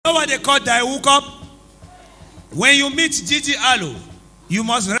what they call die hook up? When you meet D.D.C Allo, you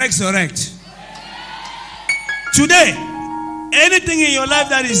must resurrect. Today, anything in your life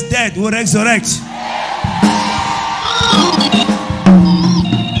that is dead will resurrect.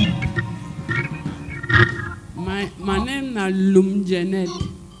 My name na Lum Janet.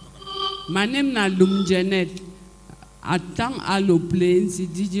 My name na Lum Janet. I thank Allo plenty,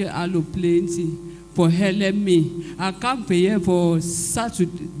 D.D.C Allo plenty for helping me. I come here for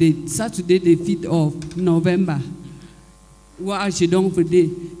Saturday the 5th of November. What I should do for day?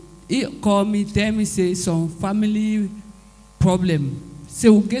 He call me, tell me say some family problem. Say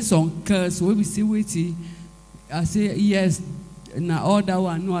we get some curse. We see waiting. I say yes. Now all that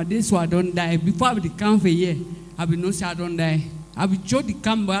one, no, this one don't die. Before I come for here, I be no say I don't die. I be show the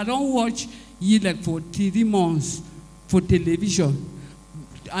camera. I don't watch you like for 3 months for television.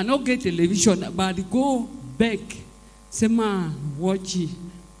 I don't get television, but I go back. Say man, watch it.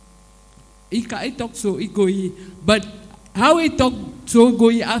 He talk so he go here, but how he talk so go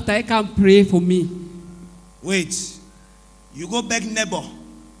here after I can pray for me. Wait, you go back neighbor?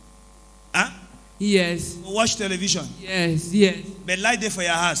 Huh? Yes. Watch television. Yes, yes. But light there for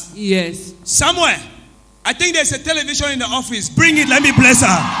your house. Yes. Somewhere. I think there's a television in the office. Bring it, let me bless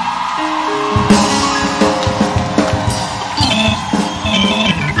her.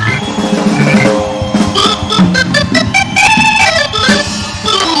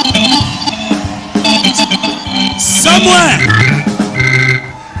 Somewhere.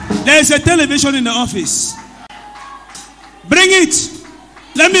 There's a television in the office. Bring it.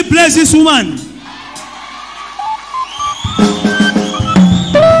 Let me bless this woman.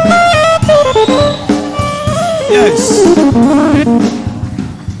 Yes.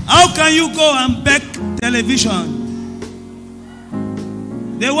 How can you go and beg television?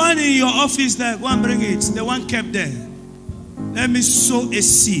 The one in your office there, go and bring it. The one kept there. Let me sow a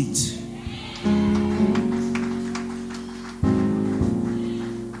seed.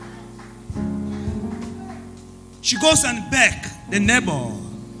 She goes and beg the neighbor.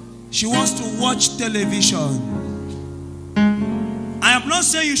 She wants to watch television. I am not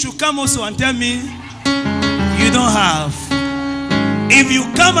saying you should come also and tell me you don't have. If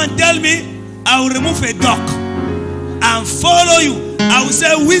you come and tell me, I will remove a dog and follow you. I will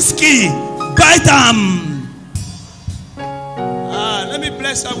say whiskey, bite them. Let me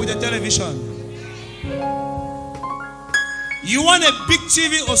bless her with the television. You want a big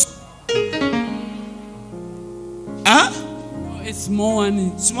TV or? Huh? A small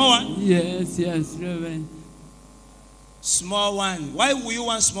one. Small one? Yes, yes, Reverend. Small one. Why will you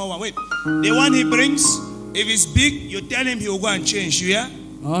want small one? Wait, the one he brings, if it's big, you tell him he will go and change. You hear?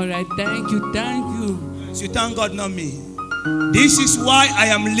 All right, thank you, thank you. So you thank God, not me. This is why I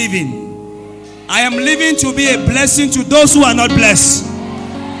am living. I am living to be a blessing to those who are not blessed.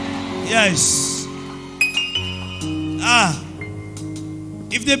 Yes.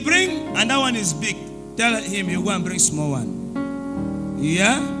 If they bring and that one is big, tell him you go and bring small one.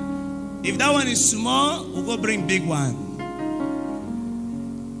 Yeah? If that one is small, we'll go bring big one.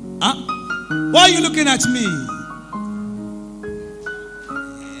 Why are you looking at me?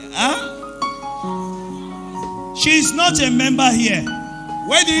 She's not a member here.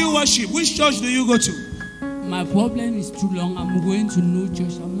 Where do you worship? Which church do you go to? My problem is too long. I'm going to no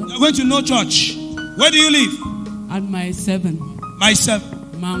church. You're going to no church. Where do you live? At my 7. My 7.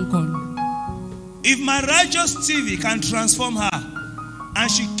 Mancon. If my righteous TV can transform her, and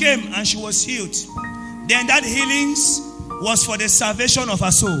she came and she was healed, then that healings was for the salvation of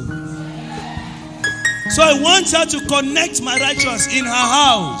her soul. So I want her to connect my righteous in her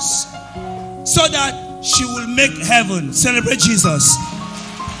house so that she will make heaven. Celebrate Jesus.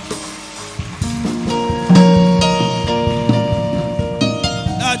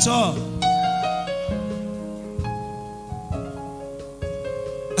 That's all.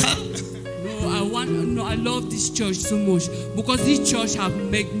 I love this church so much because this church have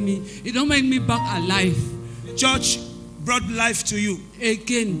made me. It don't make me back alive. The church brought life to you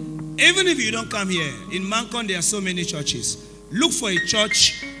again. Even if you don't come here in Mancon, there are so many churches. Look for a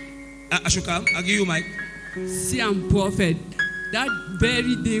church. I should come. I'll give you mic. See, I'm prophet. That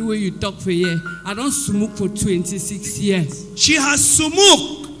very day when you talk for here, I don't smoke for 26 years. She has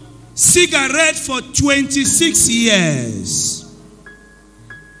smoked cigarette for 26 years.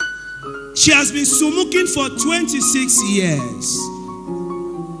 She has been smoking for 26 years.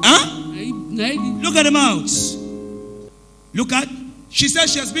 Look at the mouth. Look at. She said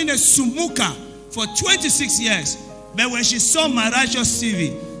she has been a smoker for 26 years. But when she saw my righteous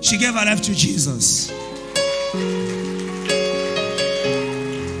TV, she gave her life to Jesus.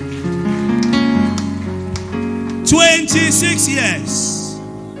 "26 years.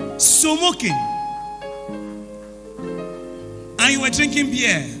 smoking. And you were drinking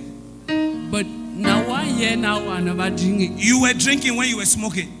beer. But now 1 year now I never drink it. You were drinking when you were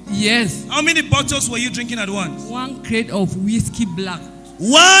smoking. Yes. How many bottles were you drinking at once? 1 crate of whiskey black.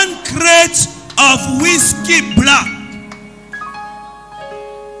 1 crate of whiskey black.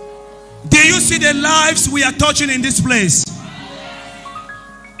 Do you see the lives we are touching in this place?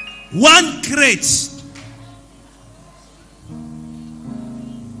 1 crate.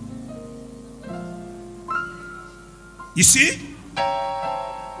 You see?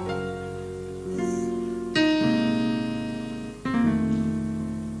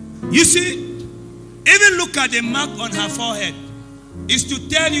 You see? Even look at the mark on her forehead. It's to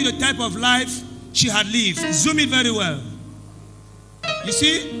tell you the type of life she had lived. Zoom it very well. You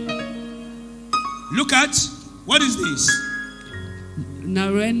see? Look at, what is this?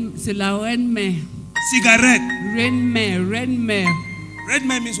 C'est la reine mère. Cigarette. Reine mère. Red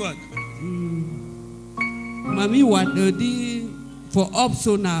man means what? Mommy what for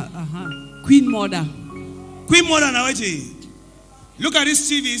opsona Queen Mother. Queen Mother now. Look at this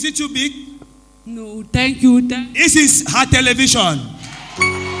TV. Is it too big? No, thank you. This is her television.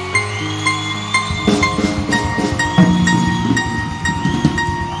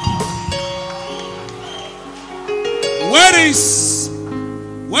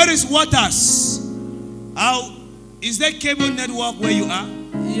 Where is Waters? How is there cable network where you are?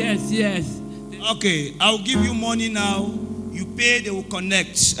 Yes. Okay, I'll give you money now. You pay, they will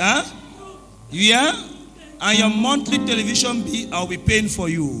connect. Huh? Yeah? And your monthly television bill, I'll be paying for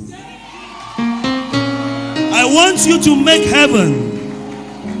you. I want you to make heaven.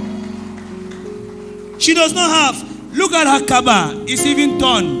 She does not have. Look at her kaba. It's even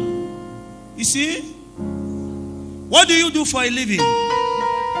torn. You see? What do you do for a living?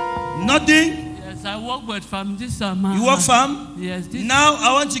 Nothing? Yes, I work with farm this summer. You work farm? Yes. Now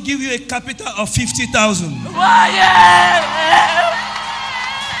I want to give you a capital of 50,000.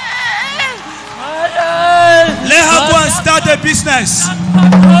 Let her go and start a business.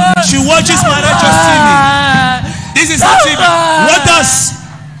 She watches my righteous TV. This is her TV. What else?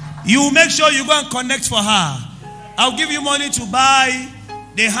 You make sure you go and connect for her. I'll give you money to buy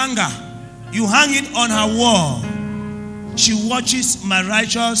the hanger. You hang it on her wall. She watches my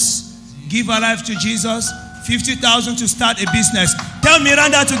righteous. Give her life to Jesus. 50,000 to start a business. Tell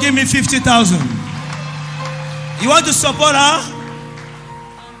Miranda to give me 50,000. You want to support her?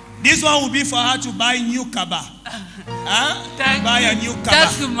 This one will be for her to buy new kaba. Buy a new kaba.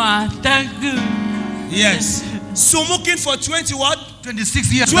 Thank you, ma. Thank you. Yes. Smoking for 20 what?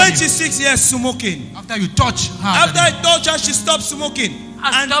 26 years. 26 years smoking. After you touch her. After I touch her, she stopped smoking.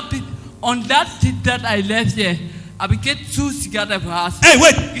 I stopped it. On that teeth that I left here, I became 2 cigarettes for us. Hey,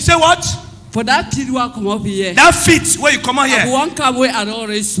 wait. You say what? For that teeth I come up here. That fit where you come out here. One car where I don't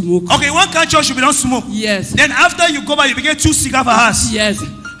already smoke. Okay, one car church you don't smoke. Yes. Then after you go back, you became 2 cigarettes for us. Yes.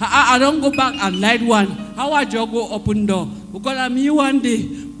 I don't go back and light one. How I just go open door? Because I me one day,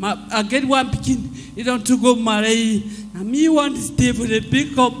 I get one picking. You don't to go marry. I me want to stay for the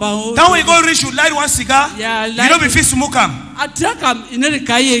big cup. Then when you go reach, you light one cigar. Yeah, you don't be fit smoke them. I track them in the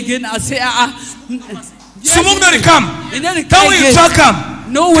car again. I say, smoke not the come. Then when you track them.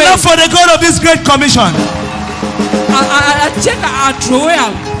 No way. Not for the God of this great commission. I check. I throw it.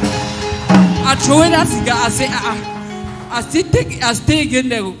 I throw it that cigar. I say, I stay again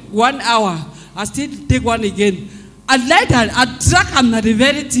there 1 hour. I still take one again. I light her, I track him at the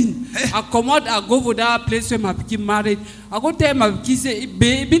very thing. I come out, I go to that place where my kid married. I go tell my kid, say,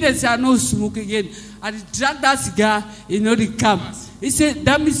 baby, they say I no smoke again. I track that cigar, you know, the camp. He said,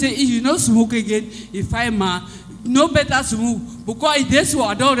 that means if you no smoke again, if I ma, no better smoke. Because this what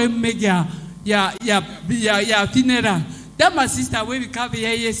I don't make ya funeral. That my sister, when we come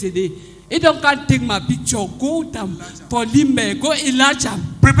here yesterday, he don't can't take my picture, go them for Limbe, go Elijah.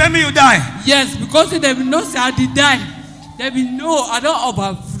 Prepare me, you die. Yes, because they will know say I did die. They will know I don't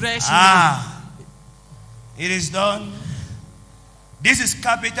over fresh. It is done. This is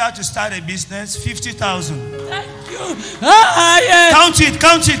capital to start a business. 50,000. Thank you. Yes. Count it.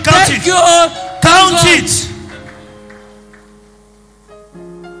 Thank you. Count it.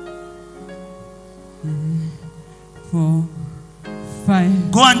 Four,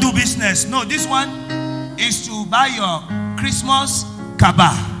 5. Go and do business. No, this one is to buy your Christmas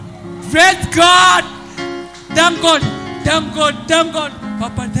kaba. Praise God. Thank God.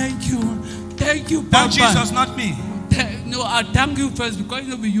 Papa, thank you. Thank you, Papa. Thank Jesus, not me. No, I thank you first because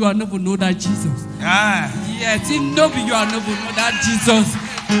you are never know that Jesus. Yes, you are never know that Jesus.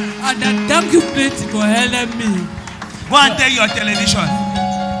 And I thank you plenty for helping me. Go and take your television.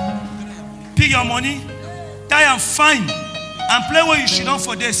 Pick your money. Tie and fine. And play where you should not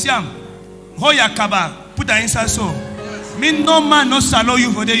for this. Siam. Hold your kaba. Put that inside so. Me no man no salo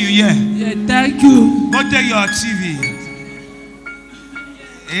you for there you hear. Yeah, thank you. Go take your TV.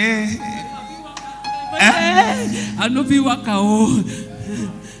 I know be waka o.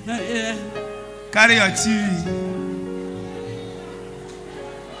 Carry your TV.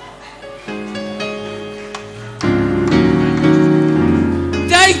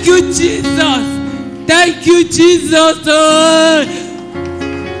 Thank you, Jesus. Thank you, Jesus. Oh.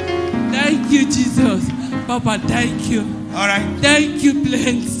 Thank you, Jesus. Papa, thank you. All right. Thank you,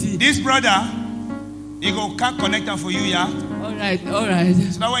 plenty. This brother, he go can't connect them for you, yeah? All right, all right.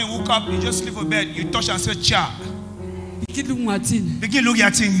 So now when you woke up, you just sleep for bed, you touch and say, cha. Begin Martin. Begin look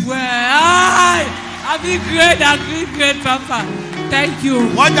at him. Well, I've been great, Papa. Thank you.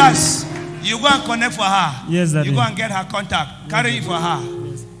 What does? You go and connect for her. Yes, Daddy. You go and get her contact. Carry it for her.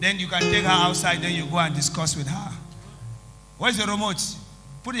 Yes. Then you can take her outside. Then you go and discuss with her. Where's the remote?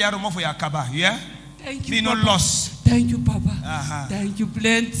 Put the remote for your kaba. Yeah? Thank you, be no Papa. loss. Thank you, Papa. Thank you,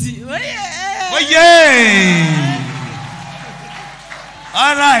 plenty. Oh, yeah. Oh, yeah.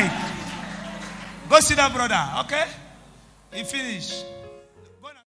 All right. Go see that brother, okay? He finished.